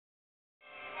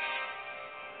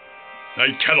I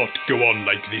cannot go on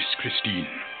like this, Christine.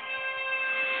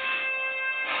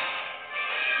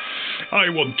 I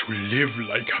want to live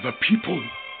like other people.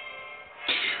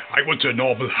 I want a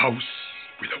normal house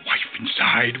with a wife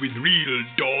inside, with real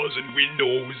doors and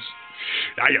windows.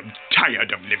 I am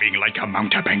tired of living like a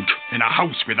mountebank in a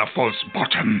house with a false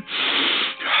bottom.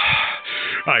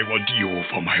 I want you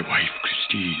for my wife,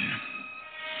 Christine.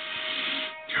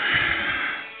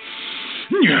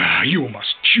 You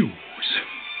must choose.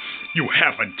 You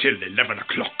have until 11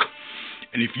 o'clock.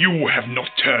 And if you have not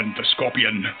turned the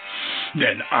scorpion,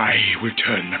 then I will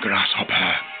turn the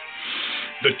grasshopper.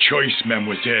 The choice,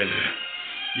 mademoiselle,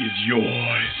 is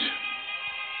yours.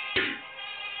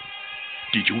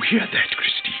 Did you hear that,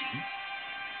 Christine?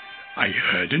 I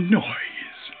heard a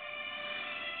noise.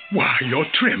 Why, you're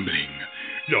trembling.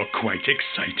 You're quite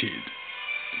excited.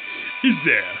 Is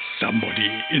there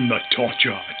somebody in the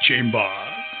torture chamber?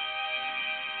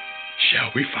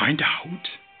 Shall we find out?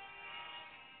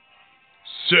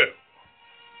 So,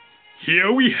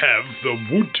 here we have the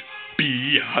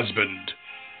would-be husband.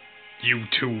 You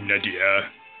too, Nadia.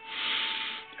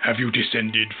 Have you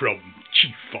descended from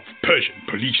chief of Persian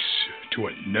police to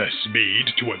a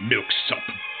nursemaid to a milksop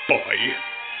boy?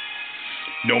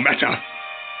 No matter.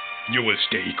 You will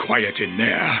stay quiet in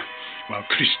there while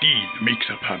Christine makes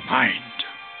up her mind.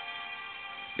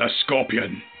 The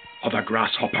scorpion or the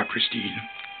grasshopper, Christine.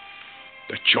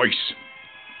 The choice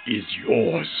is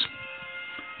yours.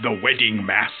 The wedding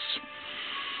mass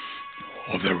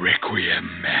or the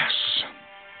Requiem mass.